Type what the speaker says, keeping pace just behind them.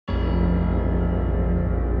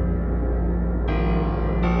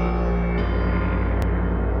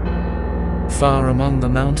Far among the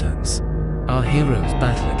mountains, our heroes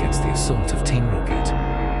battle against the assault of Team Rocket.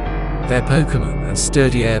 Their Pokémon and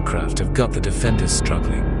sturdy aircraft have got the defenders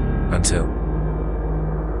struggling, until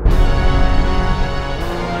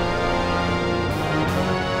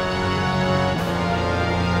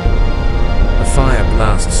a fire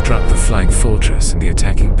blast struck the flying fortress and the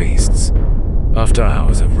attacking beasts. After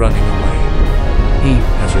hours of running away, he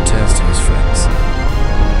has returned to his friends.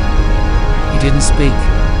 He didn't speak,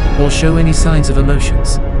 or show any signs of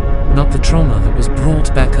emotions, not the trauma that was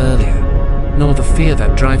brought back earlier, nor the fear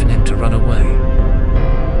that driven him to run away.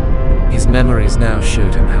 His memories now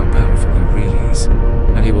showed him how powerful he really is,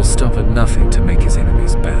 and he will stop at nothing to make his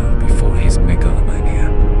enemies bow before his megalomania.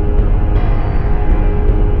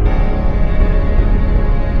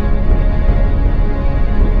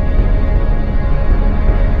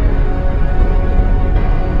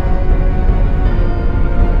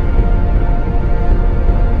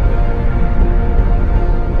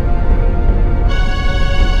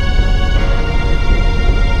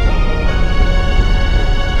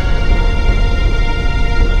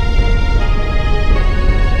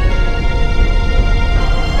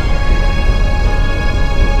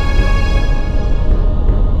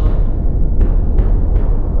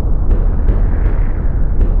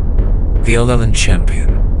 The Alolan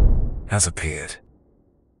champion has appeared.